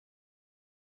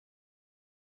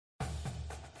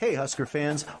Hey, Husker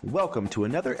fans, welcome to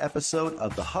another episode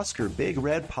of the Husker Big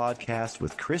Red podcast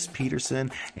with Chris Peterson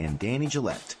and Danny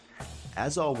Gillette.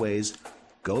 As always,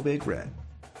 go Big Red.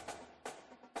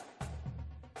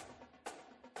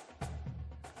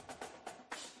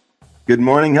 Good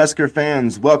morning, Husker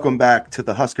fans. Welcome back to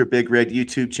the Husker Big Red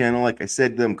YouTube channel. Like I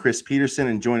said, I'm Chris Peterson,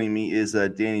 and joining me is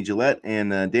Danny Gillette.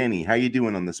 And Danny, how you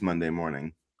doing on this Monday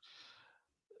morning?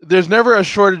 There's never a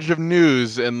shortage of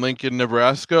news in Lincoln,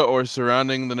 Nebraska, or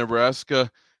surrounding the Nebraska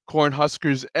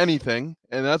Cornhuskers anything,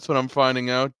 and that's what I'm finding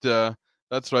out.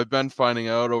 That's what I've been finding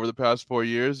out over the past 4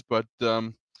 years. But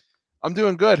I'm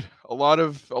doing good. A lot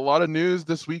of news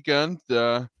this weekend,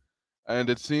 and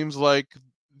it seems like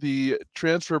the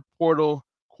transfer portal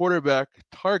quarterback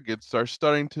targets are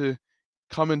starting to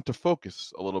come into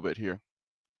focus a little bit here.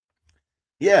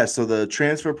 Yeah, so the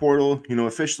transfer portal,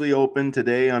 officially opened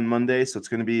today on Monday, so it's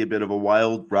going to be a bit of a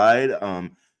wild ride.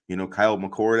 Kyle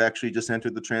McCord actually just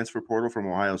entered the transfer portal from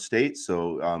Ohio State,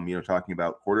 so talking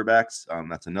about quarterbacks,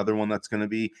 that's another one that's going to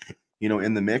be,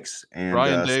 in the mix. And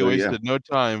Ryan Day wasted no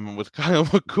time with Kyle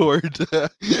McCord.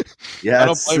 Yeah, I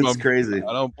don't blame it's him. crazy.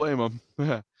 I don't blame him.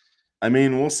 I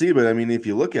mean, we'll see, but I mean, if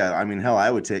you look at it, hell,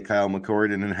 I would take Kyle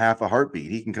McCord in half a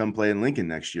heartbeat. He can come play in Lincoln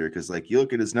next year because, you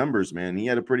look at his numbers, man. He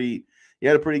had a pretty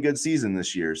good season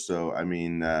this year. So,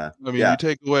 yeah. You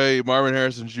take away Marvin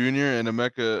Harrison Jr. and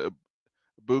Emeka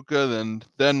Ibuka,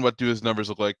 then what do his numbers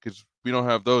look like? Because we don't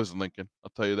have those in Lincoln.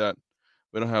 I'll tell you that.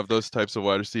 We don't have those types of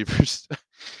wide receivers.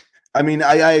 I mean,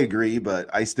 I agree, but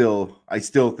I still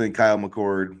think Kyle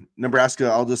McCord, Nebraska.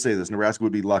 I'll just say this: Nebraska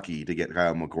would be lucky to get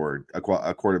Kyle McCord,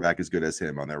 a quarterback as good as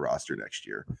him, on their roster next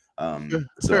year.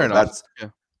 Fair enough.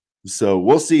 So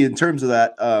we'll see. In terms of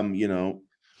that,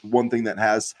 one thing that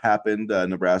has happened,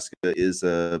 Nebraska is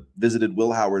visited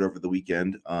Will Howard over the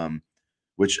weekend,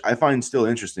 which I find still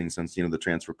interesting since the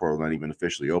transfer portal not even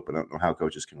officially open. I don't know how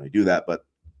coaches can really do that, but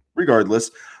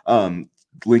regardless,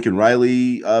 Lincoln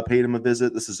Riley paid him a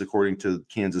visit. This is according to the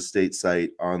Kansas State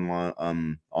site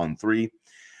on 3.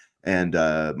 And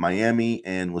Miami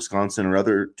and Wisconsin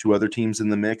are two other teams in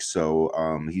the mix.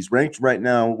 So he's ranked right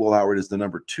now. Will Howard is the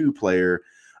number 2 player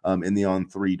in the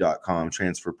on3.com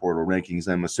transfer portal rankings.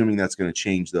 I'm assuming that's going to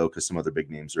change, though, because some other big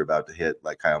names are about to hit,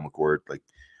 like Kyle McCord. Like,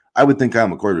 I would think Kyle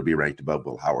McCord would be ranked above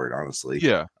Will Howard, honestly.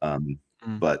 Yeah.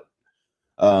 But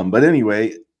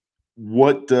anyway,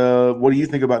 what do you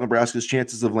think about Nebraska's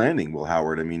chances of landing Will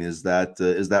Howard? I mean, is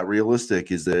that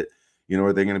realistic? Is it,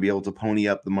 are they going to be able to pony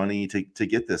up the money to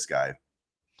get this guy?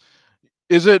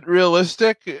 Is it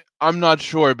realistic? I'm not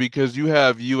sure, because you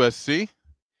have USC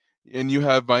and you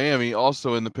have Miami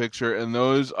also in the picture, and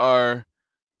those are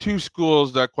two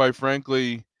schools that, quite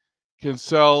frankly, can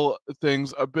sell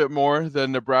things a bit more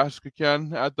than Nebraska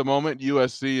can at the moment.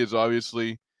 USC is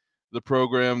obviously the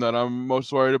program that I'm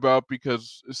most worried about,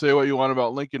 because say what you want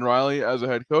about Lincoln Riley as a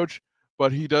head coach,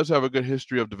 but he does have a good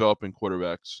history of developing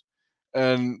quarterbacks.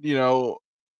 And,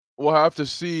 we'll have to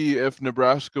see if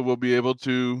Nebraska will be able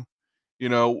to,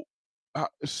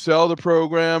 sell the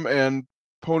program and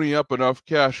pony up enough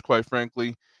cash, quite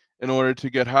frankly, in order to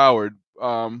get Howard.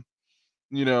 I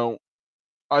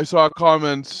saw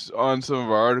comments on some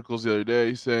of our articles the other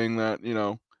day saying that,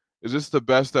 is this the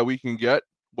best that we can get?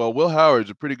 Well, Will Howard's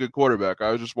a pretty good quarterback.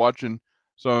 I was just watching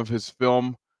some of his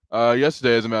film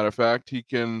yesterday, as a matter of fact. He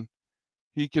can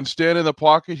stand in the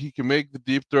pocket. He can make the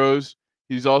deep throws.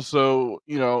 He's also,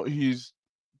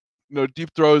 deep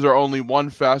throws are only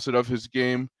one facet of his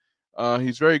game.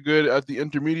 He's very good at the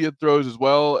intermediate throws as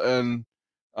well, and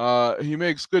he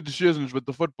makes good decisions with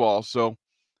the football. So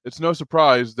it's no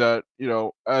surprise that,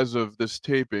 as of this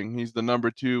taping, he's the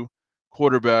number 2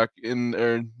 quarterback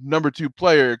number 2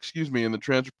 player, in the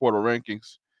transfer portal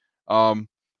rankings.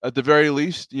 At the very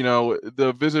least,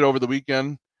 the visit over the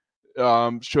weekend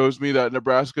shows me that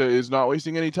Nebraska is not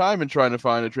wasting any time in trying to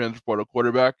find a transfer portal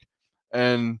quarterback.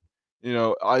 And,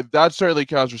 that certainly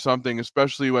counts for something,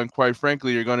 especially when, quite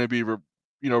frankly, you're going to be,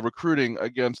 recruiting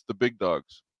against the big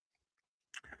dogs.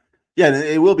 Yeah, and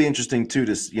it will be interesting too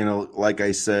to, like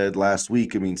I said last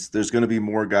week, I mean, there's going to be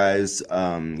more guys.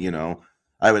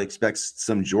 I would expect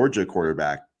some Georgia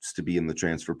quarterbacks to be in the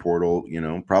transfer portal,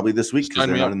 probably this week, because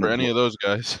they're not in any of those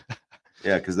guys.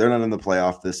 Yeah, because they're not in the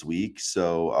playoff this week.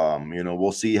 So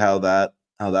we'll see how that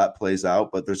plays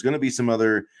out. But there's going to be some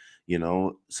other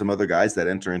guys that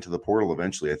enter into the portal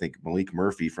eventually. I think Malik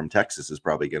Murphy from Texas is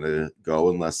probably going to go,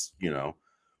 unless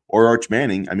or Arch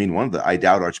Manning. I mean, I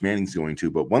doubt Arch Manning's going to,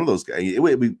 but one of those guys. It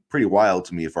would be pretty wild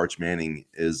to me if Arch Manning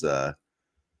is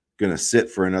going to sit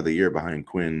for another year behind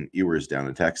Quinn Ewers down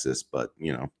in Texas. But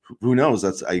who knows?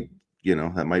 That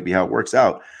might be how it works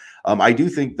out. I do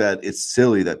think that it's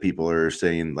silly that people are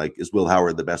saying, like, is Will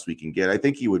Howard the best we can get? I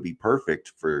think he would be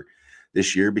perfect for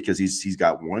this year because he's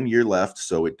got 1 year left,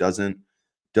 so it doesn't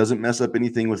mess up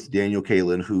anything with Daniel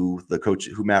Kalen, who the coach,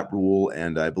 who Matt Rule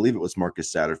and I believe it was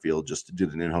Marcus Satterfield just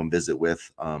did an in-home visit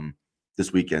with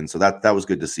this weekend. So that was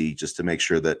good to see, just to make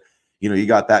sure that you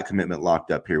got that commitment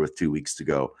locked up here with 2 weeks to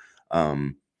go.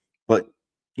 But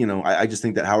I just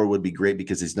think that Howard would be great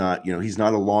because he's not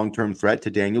a long-term threat to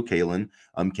Daniel Kalen.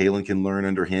 Kalen can learn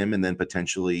under him, and then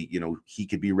potentially, he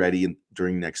could be ready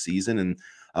during next season. And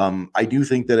I do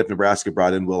think that if Nebraska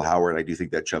brought in Will Howard, I do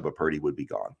think that Chubba Purdy would be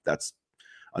gone.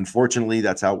 Unfortunately,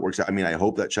 that's how it works out. I mean, I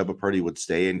hope that Chubba Purdy would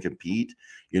stay and compete,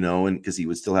 and because he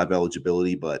would still have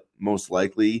eligibility, but most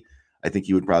likely, I think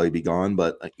he would probably be gone.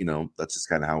 But that's just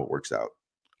kind of how it works out.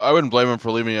 I wouldn't blame him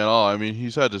for leaving at all. I mean,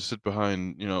 he's had to sit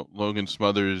behind, Logan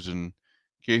Smothers and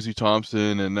Casey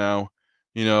Thompson, and now,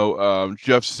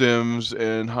 Jeff Sims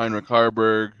and Heinrich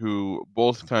Harburg, who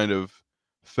both kind of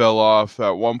fell off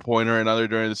at one point or another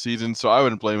during the season. So I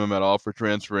wouldn't blame him at all for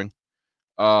transferring.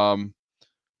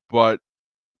 But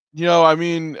I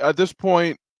mean, at this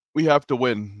point, we have to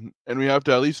win, and we have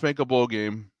to at least make a bowl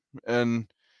game. And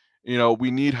we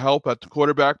need help at the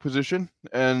quarterback position,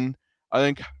 and I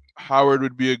think Howard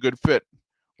would be a good fit.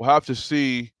 We'll have to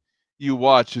see. You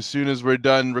watch. As soon as we're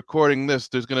done recording this,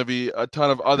 there's going to be a ton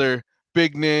of other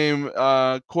big name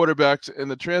quarterbacks in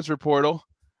the transfer portal.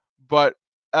 But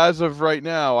as of right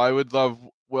now, I would love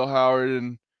Will Howard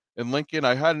and Lincoln.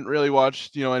 I hadn't really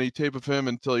watched any tape of him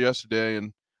until yesterday,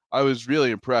 and I was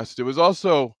really impressed. It was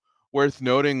also worth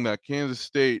noting that Kansas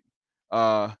State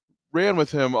ran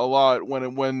with him a lot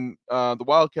when the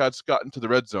Wildcats got into the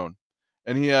red zone,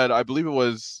 and he had, I believe it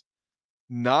was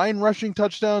 9 rushing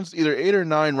touchdowns, either 8 or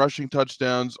 9 rushing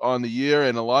touchdowns on the year,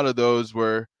 and a lot of those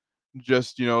were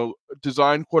just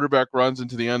designed quarterback runs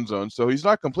into the end zone. So he's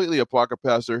not completely a pocket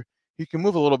passer. He can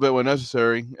move a little bit when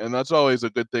necessary, and that's always a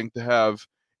good thing to have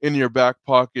in your back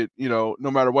pocket, no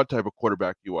matter what type of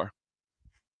quarterback you are.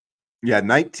 Yeah,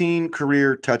 19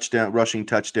 career rushing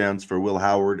touchdowns for Will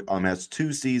Howard. Has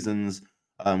 2 seasons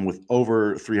with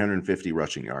over 350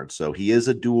 rushing yards. So he is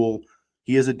a dual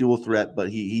threat, but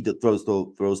he throws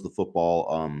the football.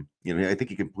 I think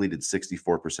he completed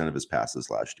 64% of his passes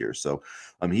last year. So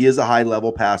he is a high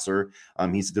level passer.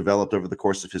 He's developed over the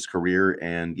course of his career,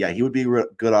 and yeah, he would be a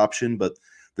good option. But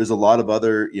there's a lot of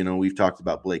other, we've talked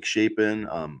about Blake Shapen.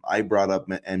 I brought up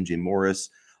MJ Morris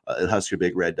at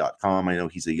HuskerBigRed.com. I know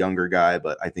he's a younger guy,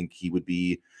 but I think he would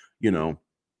be,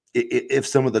 if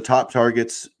some of the top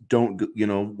targets don't,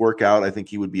 work out, I think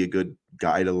he would be a good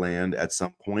guy to land at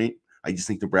some point. I just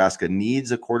think Nebraska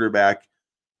needs a quarterback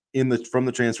from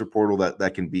the transfer portal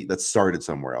that started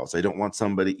somewhere else. I don't want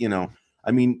somebody,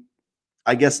 I mean,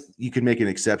 I guess you could make an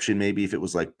exception maybe if it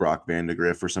was like Brock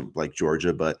Vandagriff or something like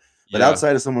Georgia, but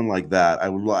outside of someone like that, I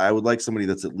would like somebody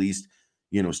that's at least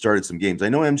started some games. I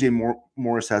know MJ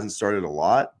Morris hasn't started a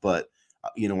lot, but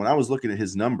when I was looking at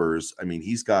his numbers, I mean,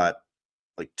 he's got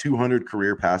like 200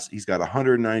 career pass. He's got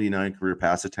 199 career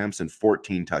pass attempts and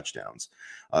 14 touchdowns.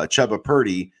 Chubba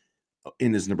Purdy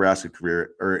in his Nebraska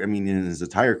career, in his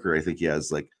entire career, I think he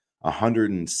has like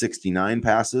 169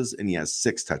 passes and he has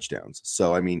 6 touchdowns.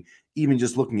 So, I mean, even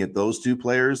just looking at those 2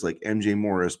 players, like MJ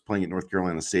Morris playing at North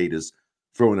Carolina State is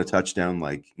throwing a touchdown,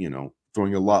 like,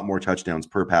 throwing a lot more touchdowns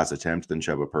per pass attempt than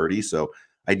Chubba Purdy. So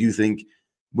I do think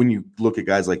when you look at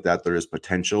guys like that, there is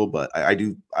potential, but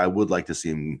I would like to see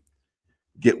him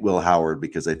get Will Howard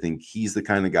because I think he's the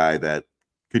kind of guy that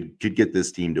could get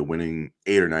this team to winning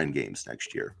 8 or 9 games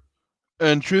next year.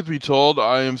 And truth be told,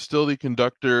 I am still the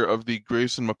conductor of the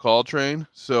Grayson McCall train,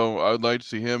 so I would like to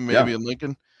see him maybe in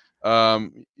Lincoln.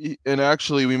 And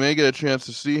actually, we may get a chance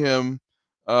to see him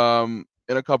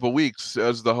in a couple weeks,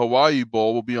 as the Hawaii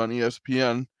Bowl will be on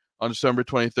ESPN on December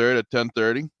 23rd at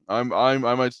 10:30. I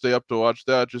might stay up to watch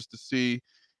that just to see,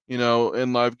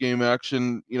 in live game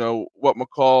action, what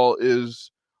McCall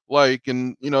is like.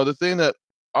 And the thing that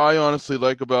I honestly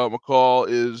like about McCall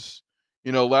is,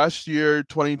 last year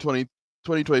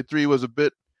 2023 was a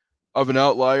bit of an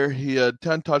outlier. He had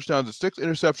 10 touchdowns and 6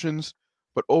 interceptions,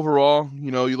 but overall,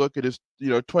 you look at his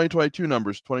 2022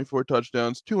 numbers: 24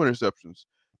 touchdowns, 2 interceptions.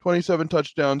 27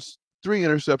 touchdowns, 3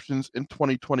 interceptions in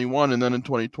 2021, and then in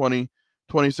 2020,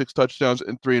 26 touchdowns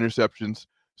and 3 interceptions.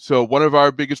 So one of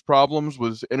our biggest problems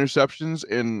was interceptions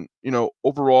and,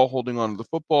 overall holding on to the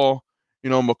football.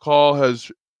 McCall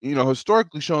has,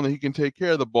 historically shown that he can take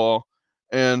care of the ball.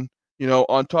 And,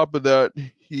 on top of that,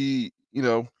 he's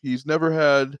never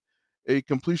had a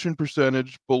completion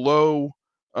percentage below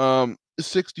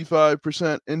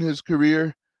 65% in his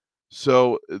career.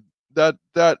 So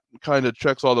that kind of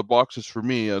checks all the boxes for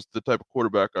me as the type of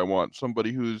quarterback I want.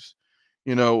 Somebody who's,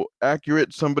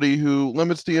 accurate, somebody who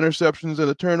limits the interceptions and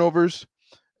the turnovers,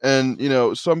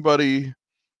 and somebody.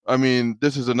 I mean,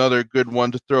 this is another good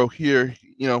one to throw here.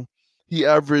 He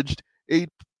averaged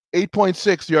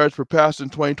 8.6 yards per pass in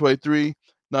 2023,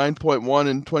 9.1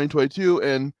 in 2022,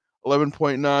 and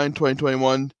 11.9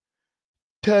 2021.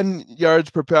 10 yards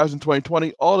per pass in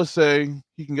 2020, all to say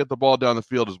he can get the ball down the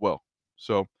field as well.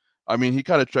 So, I mean, he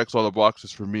kind of checks all the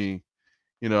boxes for me,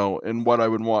 and what I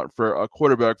would want for a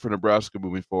quarterback for Nebraska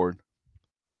moving forward.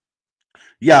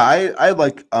 Yeah, I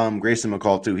like Grayson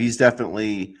McCall too. He's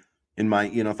definitely in my,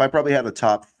 if I probably had a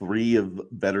top 3 of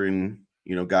veteran,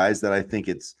 guys that I think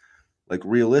it's like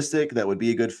realistic that would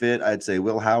be a good fit, I'd say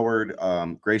Will Howard,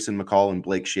 Grayson McCall, and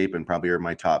Blake Shapen probably are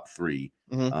my top 3.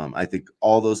 Mm-hmm. I think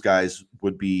all those guys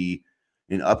would be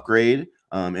an upgrade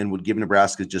and would give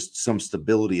Nebraska just some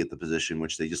stability at the position,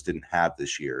 which they just didn't have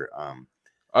this year.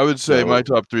 I would say my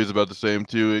top 3 is about the same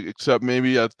too, except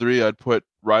maybe at 3 I'd put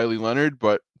Riley Leonard,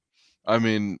 but I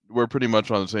mean, we're pretty much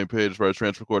on the same page as far as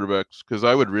transfer quarterbacks, because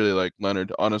I would really like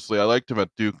Leonard. Honestly, I liked him at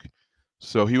Duke,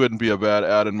 so he wouldn't be a bad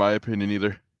add in my opinion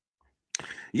either.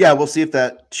 Yeah, we'll see if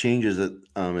that changes it.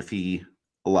 If he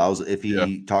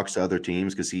talks to other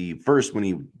teams, because when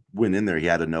he went in there, he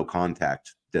had a no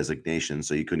contact designation,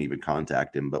 so you couldn't even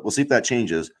contact him. But we'll see if that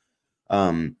changes.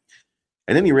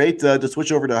 At any rate, to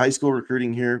switch over to high school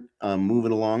recruiting here,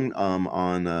 moving along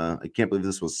on I can't believe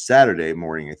this was Saturday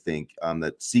morning, I think,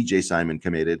 that CJ Simon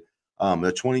committed.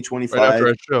 The 2025 right after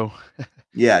our show.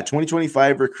 Yeah,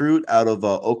 2025 recruit out of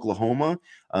Oklahoma,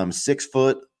 6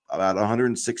 foot, about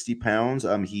 160 pounds.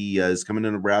 He is coming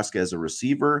to Nebraska as a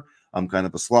receiver, kind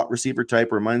of a slot receiver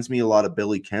type. Reminds me a lot of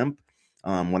Billy Kemp.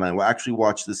 When I actually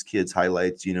watched this kid's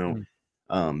highlights,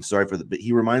 but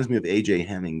he reminds me of AJ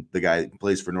Hemming, the guy that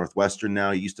plays for Northwestern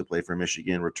now. He used to play for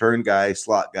Michigan. Return guy,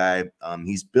 slot guy.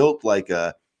 He's built like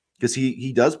because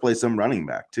he does play some running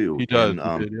back too. He does.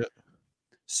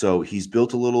 So he's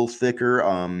built a little thicker.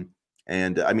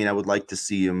 And I mean, I would like to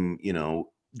see him,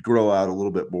 grow out a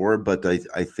little bit more. But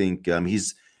I think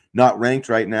he's not ranked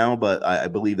right now, but I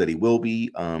believe that he will be.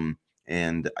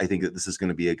 And I think that this is going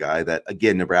to be a guy that,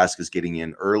 again, Nebraska's getting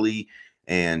in early,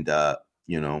 and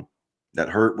that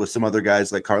hurt with some other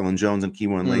guys like Carlin Jones and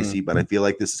Kewan Lacey. But I feel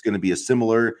like this is going to be a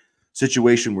similar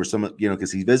situation where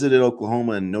because he visited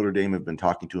Oklahoma and Notre Dame have been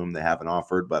talking to him. They haven't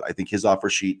offered, but I think his offer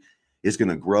sheet is going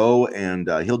to grow, and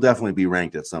he'll definitely be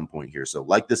ranked at some point here. So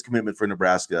like this commitment for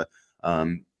Nebraska,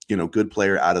 good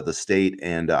player out of the state.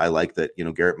 And I like that,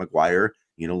 Garrett McGuire,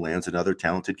 lands another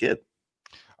talented kid.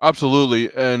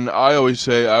 Absolutely. And I always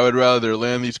say I would rather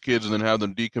land these kids and then have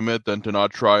them decommit than to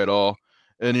not try at all.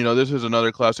 And, this is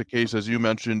another classic case, as you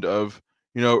mentioned, of,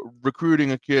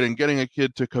 recruiting a kid and getting a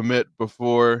kid to commit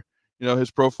before,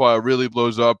 his profile really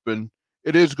blows up. And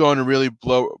it is going to really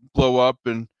blow up.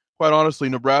 And quite honestly,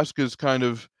 Nebraska's kind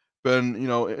of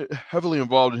been, heavily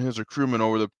involved in his recruitment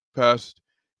over the past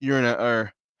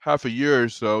half a year or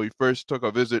so. He first took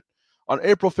a visit on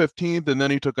April 15th, and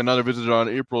then he took another visit on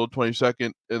April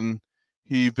 22nd, and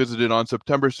he visited on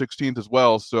September 16th as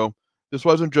well. So this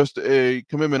wasn't just a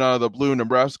commitment out of the blue.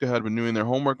 Nebraska had been doing their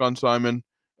homework on Simon,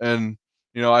 and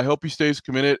I hope he stays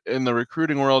committed. In the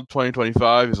recruiting world,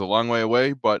 2025 is a long way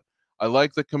away, but I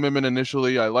like the commitment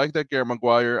initially. I like that Garrett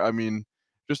McGuire. I mean,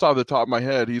 just off the top of my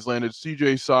head, he's landed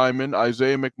CJ Simon,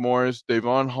 Isaiah McMorris,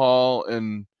 Davon Hall,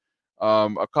 and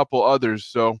a couple others.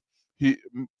 So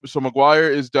McGuire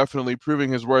is definitely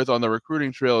proving his worth on the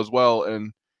recruiting trail as well.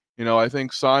 And I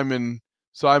think Simon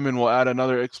will add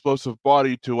another explosive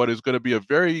body to what is going to be a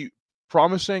very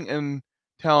promising and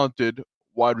talented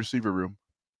wide receiver room.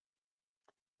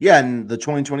 Yeah, and the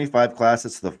 2025 class,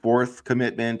 it's the 4th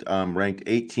commitment, ranked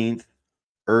 18th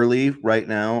early right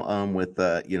now, with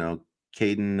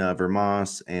Caden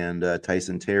Vermas and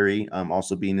Tyson Terry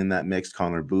also being in that mix,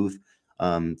 Connor Booth.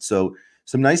 So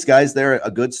some nice guys there,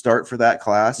 a good start for that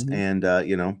class. Mm-hmm. And,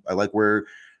 I like where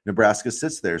Nebraska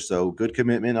sits there. So good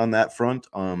commitment on that front.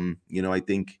 I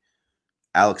think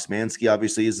Alex Mansky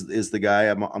obviously is the guy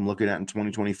I'm looking at in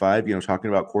 2025. Talking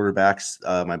about quarterbacks,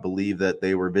 I believe that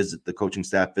the coaching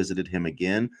staff visited him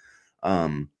again.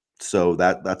 So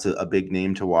that's a big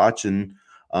name to watch. And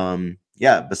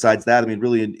besides that, I mean,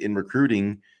 really in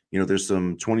recruiting, there's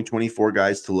some 2024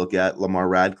 guys to look at. Lamar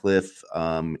Radcliffe,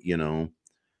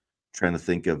 trying to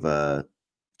think of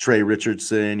Trey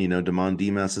Richardson, Damon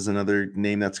Demas is another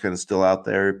name that's kind of still out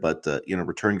there, but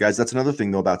return guys. That's another thing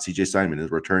though about CJ Simon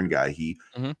is return guy. He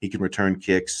can return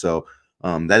kicks. So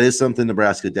that is something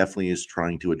Nebraska definitely is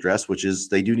trying to address, which is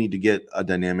they do need to get a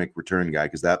dynamic return guy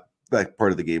because that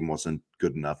part of the game wasn't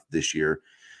good enough this year.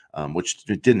 which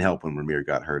didn't help when Rahmir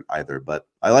got hurt either. But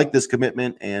I like this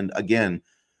commitment. And again,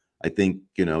 I think,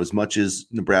 as much as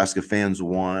Nebraska fans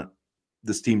want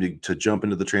this team to jump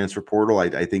into the transfer portal,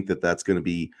 I think that's going to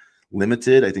be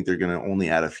limited. I think they're going to only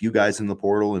add a few guys in the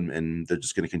portal, and they're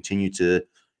just going to continue to,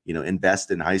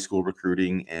 invest in high school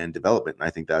recruiting and development. And I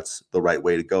think that's the right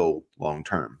way to go long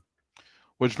term.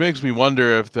 Which makes me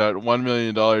wonder if that $1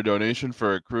 million donation for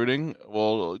recruiting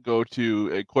will go to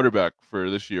a quarterback for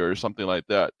this year or something like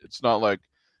that. It's not like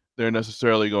they're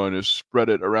necessarily going to spread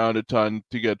it around a ton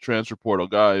to get transfer portal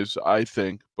guys, I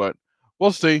think, but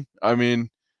we'll see. I mean,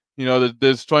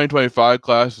 this 2025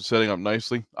 class is setting up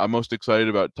nicely. I'm most excited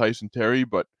about Tyson Terry,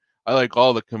 but I like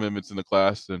all the commitments in the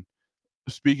class. And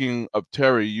speaking of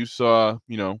Terry, you saw,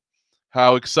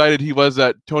 how excited he was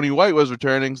that Tony White was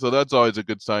returning, so that's always a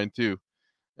good sign too.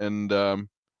 And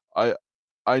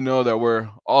I know that we're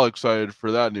all excited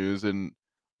for that news. And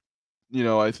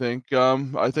I think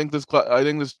this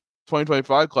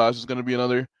 2025 class is going to be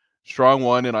another strong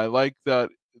one. And I like that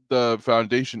the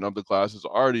foundation of the class is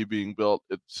already being built.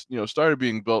 It's started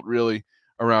being built really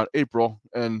around April,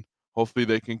 and hopefully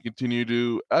they can continue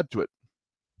to add to it.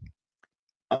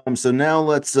 So now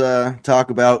let's talk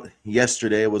about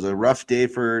yesterday. It was a rough day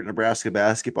for Nebraska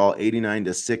basketball,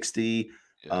 89-60.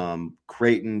 Yeah.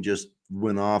 Creighton just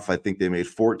went off. I think they made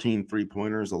 14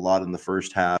 3-pointers, a lot in the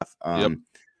first half. Yep.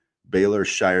 Baylor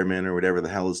Shireman, or whatever the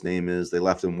hell his name is, they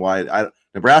left him wide.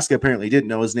 Nebraska apparently didn't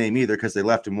know his name either, because they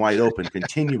left him wide open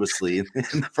continuously in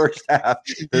the first half.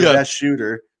 Their best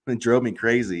shooter. It drove me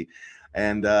crazy.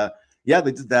 And they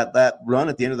did that run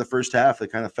at the end of the first half. They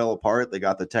kind of fell apart. They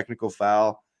got the technical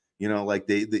foul. Like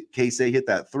the K-State hit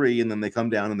that 3, and then they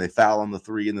come down and they foul on the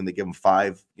 3, and then they give them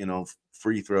 5,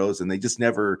 free throws, and they just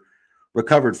never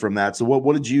recovered from that. So what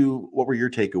were your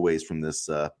takeaways from this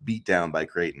beat down by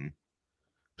Creighton?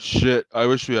 Shit, I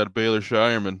wish we had Baylor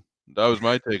Shireman. That was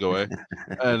my takeaway.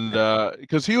 And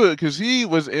because he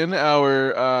was in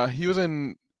our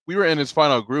we were in his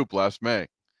final group last May,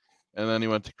 and then he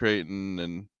went to Creighton,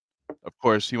 and of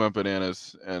course he went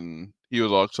bananas, and he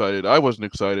was all excited. I wasn't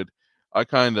excited. I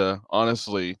kind of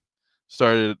honestly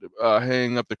started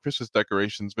hanging up the Christmas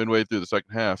decorations midway through the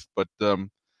second half. But it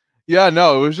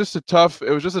was just a tough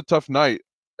night.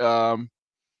 And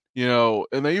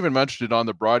they even mentioned it on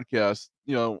the broadcast.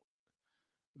 The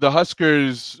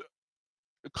Huskers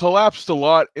collapsed a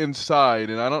lot inside,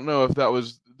 and I don't know if that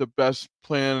was the best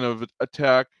plan of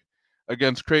attack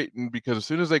against Creighton, because as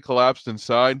soon as they collapsed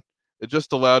inside, it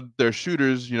just allowed their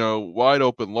shooters, wide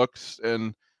open looks.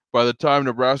 And by the time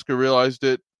Nebraska realized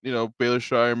it, Baylor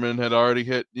Shireman had already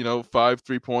hit, 5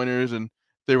 3-pointers, and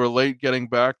they were late getting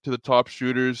back to the top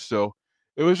shooters. So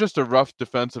it was just a rough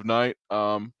defensive night.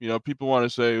 People want to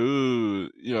say, ooh,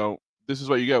 this is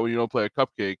what you get when you don't play a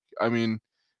cupcake. I mean,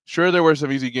 sure, there were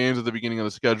some easy games at the beginning of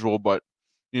the schedule, but,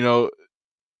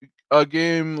 a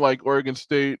game like Oregon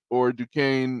State or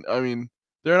Duquesne, I mean,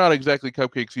 they're not exactly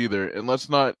cupcakes either. And let's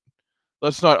not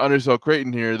undersell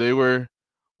Creighton here. They were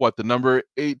the number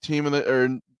 8 team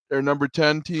or number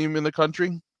 10 team in the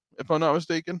country, if I'm not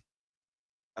mistaken.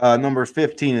 Number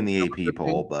 15 in the AP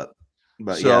poll, but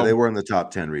so, yeah, they were in the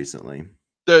top 10 recently.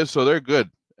 So they're good.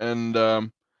 And I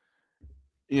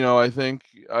think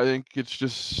it's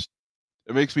just,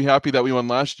 it makes me happy that we won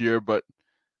last year, but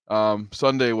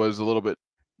Sunday was a little bit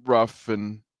rough,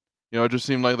 and it just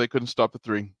seemed like they couldn't stop the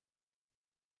 3.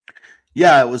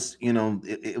 Yeah, it was,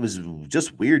 it was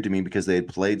just weird to me, because they had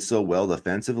played so well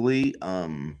defensively.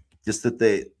 Just that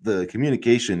the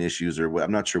communication issues, or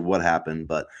I'm not sure what happened,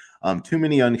 but too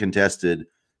many uncontested,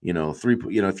 3.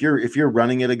 If you're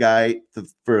running at a guy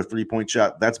for a 3-point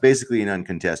shot, that's basically an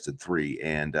uncontested 3,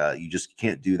 and you just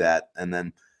can't do that. And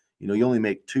then, you only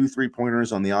make 2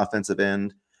 3-pointers on the offensive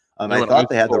end. I thought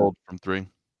they had from 3.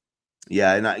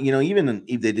 Yeah, and even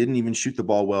if they didn't even shoot the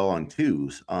ball well on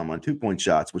 2s, on 2-point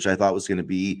shots, which I thought was going to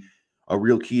be a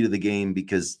real key to the game,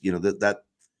 because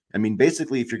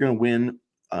basically, if you're going to win,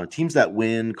 teams that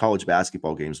win college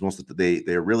basketball games, most of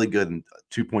they're really good in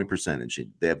 2-point percentage.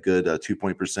 They have good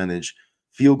 2-point percentage,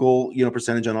 field goal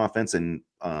percentage on offense, and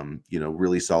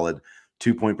really solid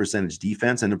 2-point percentage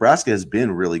defense. And Nebraska has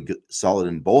been really good, solid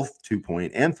in both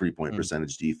 2-point and 3-point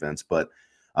percentage defense, but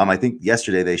I think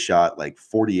yesterday they shot like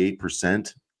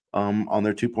 48% on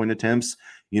their 2-point attempts.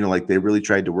 They really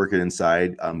tried to work it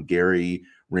inside. Gary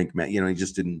Rinkman, he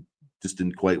just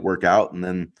didn't quite work out, and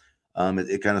then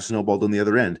it kind of snowballed on the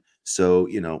other end. So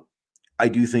I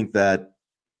do think that.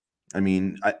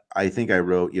 I think I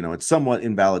wrote, it somewhat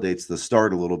invalidates the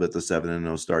start a little bit, the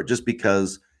 7-0 start, just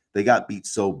because they got beat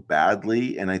so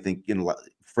badly. And I think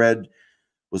Fred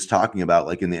was talking about,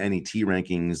 like in the NET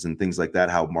rankings and things like that,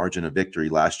 how margin of victory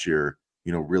last year,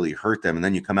 really hurt them. And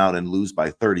then you come out and lose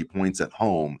by 30 points at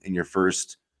home in your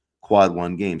first quad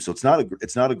one game. So it's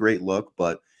not a great look,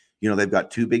 but they've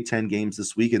got 2 Big Ten games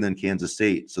this week and then Kansas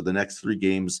State. So the next 3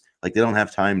 games, like, they don't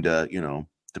have time to,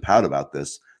 to pout about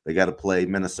this. They got to play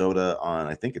Minnesota on,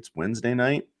 I think it's Wednesday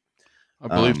night. I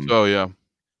believe so, yeah.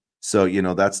 So,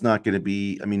 that's not going to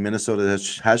be, I mean, Minnesota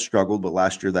has struggled, but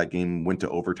last year that game went to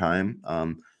overtime.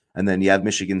 And then you have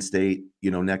Michigan State,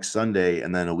 next Sunday,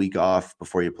 and then a week off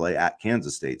before you play at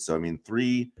Kansas State. So, I mean,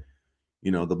 3,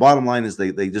 the bottom line is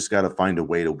they just got to find a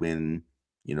way to win,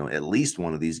 at least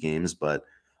one of these games. But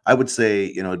I would say,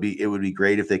 it would be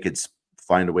great if they could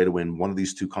find a way to win one of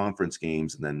these 2 conference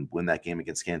games and then win that game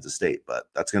against Kansas State. But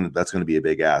that's gonna be a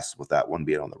big ask with that one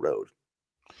being on the road.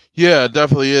 Yeah, it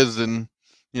definitely is. And,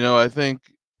 I think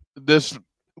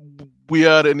we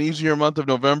had an easier month of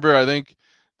November. I think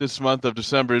this month of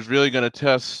December is really going to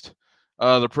test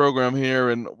the program here,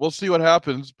 and we'll see what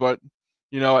happens. But,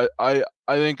 I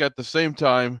think at the same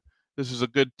time, this is a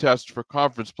good test for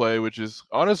conference play, which is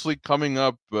honestly coming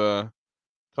up. Well,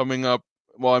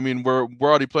 I mean, we're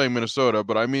already playing Minnesota,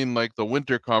 but I mean, like, the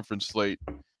winter conference slate,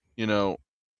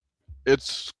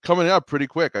 it's coming up pretty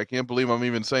quick. I can't believe I'm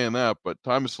even saying that, but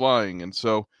time is flying. And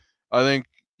so I think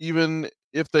even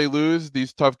if they lose,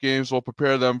 these tough games will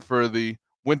prepare them for the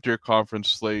winter conference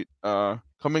slate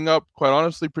coming up, quite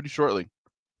honestly, pretty shortly.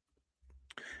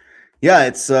 Yeah,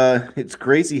 it's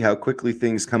crazy how quickly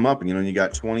things come up. You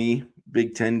got 20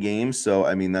 Big Ten games. So,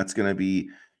 I mean, that's going to be,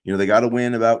 they got to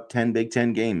win about 10 Big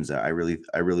Ten games. I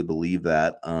really believe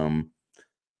that.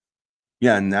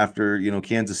 Yeah, and after,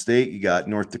 Kansas State, you got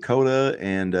North Dakota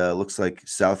and looks like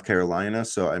South Carolina.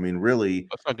 So, I mean, really.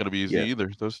 That's not going to be easy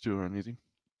either. Those 2 aren't easy.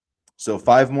 So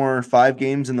 5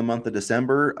 games in the month of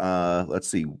December. Let's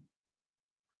see.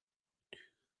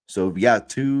 So, yeah,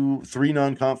 3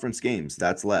 non-conference games.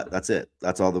 That's it.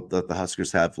 That's all the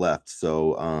Huskers have left.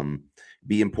 So,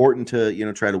 be important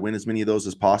to, try to win as many of those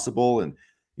as possible. And,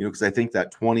 because I think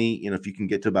that 20, if you can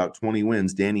get to about 20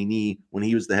 wins, Danny Nee, when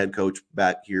he was the head coach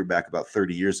back about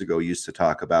 30 years ago, used to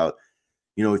talk about,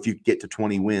 if you get to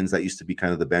 20 wins, that used to be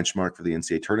kind of the benchmark for the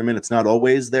NCAA tournament. It's not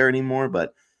always there anymore,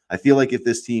 but I feel like if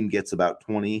this team gets about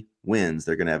 20 wins,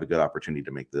 they're going to have a good opportunity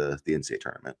to make the NCAA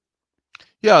tournament.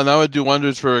 Yeah, and that would do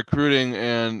wonders for recruiting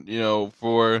and,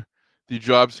 for the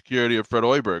job security of Fred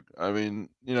Hoiberg. I mean,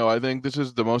 I think this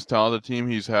is the most talented team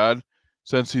he's had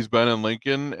since he's been in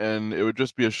Lincoln, and it would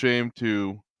just be a shame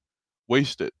to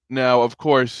waste it. Now, of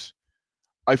course,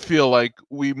 I feel like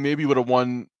we maybe would have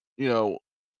won, a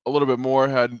little bit more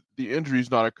had the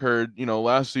injuries not occurred,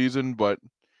 last season. But,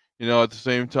 at the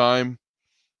same time,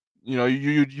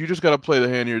 you just got to play the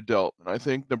hand you're dealt. And I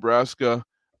think Nebraska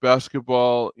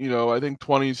basketball, I think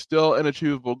 20 is still an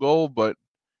achievable goal, but,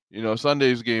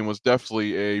 Sunday's game was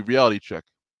definitely a reality check.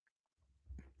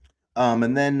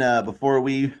 And then before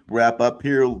we wrap up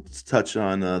here, let's touch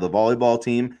on the volleyball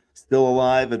team. Still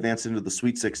alive, advanced into the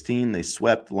Sweet 16. They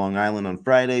swept Long Island on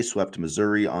Friday, swept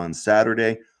Missouri on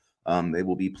Saturday. They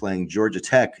will be playing Georgia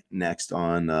Tech next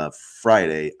on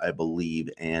Friday, I believe.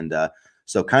 And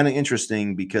so kind of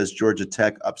interesting because Georgia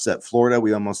Tech upset Florida.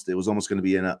 It was almost going to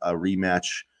be a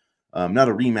rematch. Not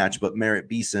a rematch, but Merritt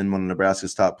Beeson, one of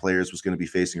Nebraska's top players, was going to be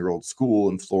facing her old school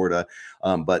in Florida.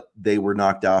 But they were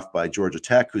knocked off by Georgia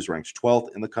Tech, who's ranked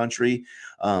 12th in the country.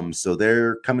 So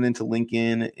they're coming into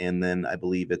Lincoln. And then I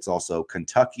believe it's also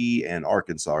Kentucky and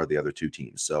Arkansas are the other 2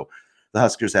 teams. So the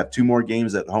Huskers have 2 more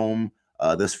games at home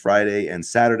this Friday and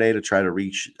Saturday to try to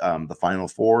reach the Final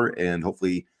Four. And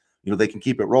hopefully, they can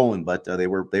keep it rolling. But they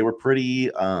were pretty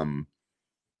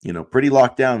pretty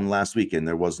locked down last weekend.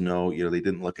 There was no, they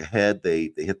didn't look ahead.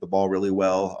 They hit the ball really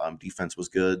well. Defense was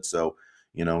good. So,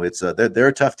 it's they're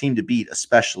a tough team to beat,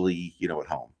 especially, at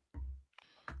home.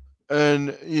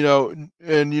 And,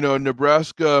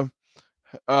 Nebraska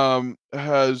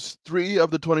has 3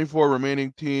 of the 24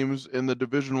 remaining teams in the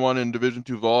Division I and Division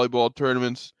II volleyball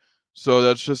tournaments. So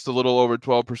that's just a little over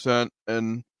 12%.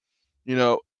 And,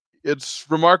 it's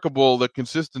remarkable the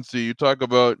consistency. You talk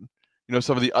about,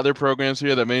 some of the other programs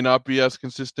here that may not be as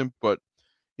consistent, but,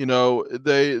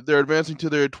 they're advancing to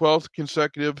their 12th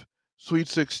consecutive Sweet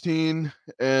 16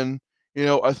 and, a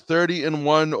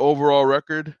 30-1 overall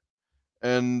record.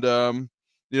 And,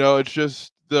 it's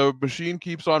just the machine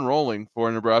keeps on rolling for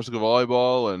Nebraska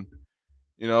volleyball. And,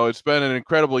 it's been an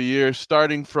incredible year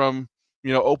starting from,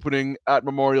 opening at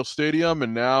Memorial Stadium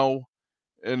and now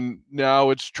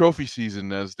it's trophy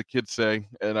season, as the kids say.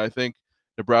 And I think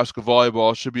Nebraska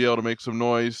volleyball should be able to make some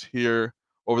noise here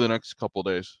over the next couple of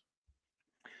days.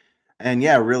 And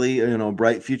yeah, really,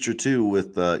 bright future too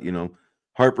with,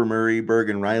 Harper Murray,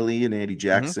 Bergen Riley, and Andy Mm-hmm.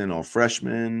 Jackson, all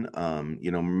freshmen.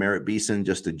 Merritt Beeson,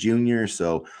 just a junior.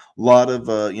 So a lot of,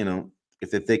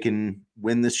 if they can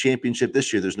win this championship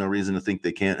this year, there's no reason to think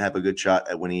they can't have a good shot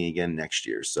at winning again next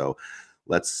year. So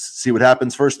let's see what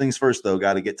happens. First things first, though,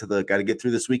 got to get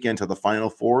through this weekend to the Final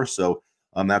Four. So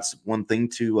that's one thing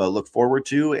to look forward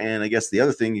to. And I guess the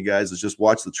other thing, you guys, is just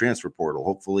watch the transfer portal.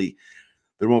 Hopefully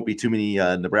there won't be too many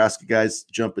Nebraska guys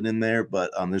jumping in there, but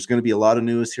there's going to be a lot of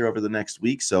news here over the next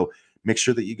week. So make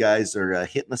sure that you guys are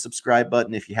hitting the subscribe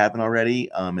button if you haven't already,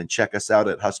 and check us out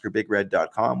at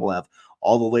huskerbigred.com. We'll have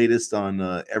all the latest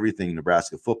on everything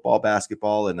Nebraska football,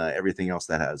 basketball, and everything else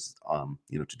that has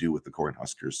to do with the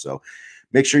Cornhuskers. So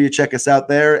make sure you check us out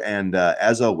there. And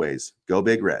as always, go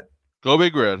Big Red. Go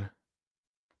Big Red.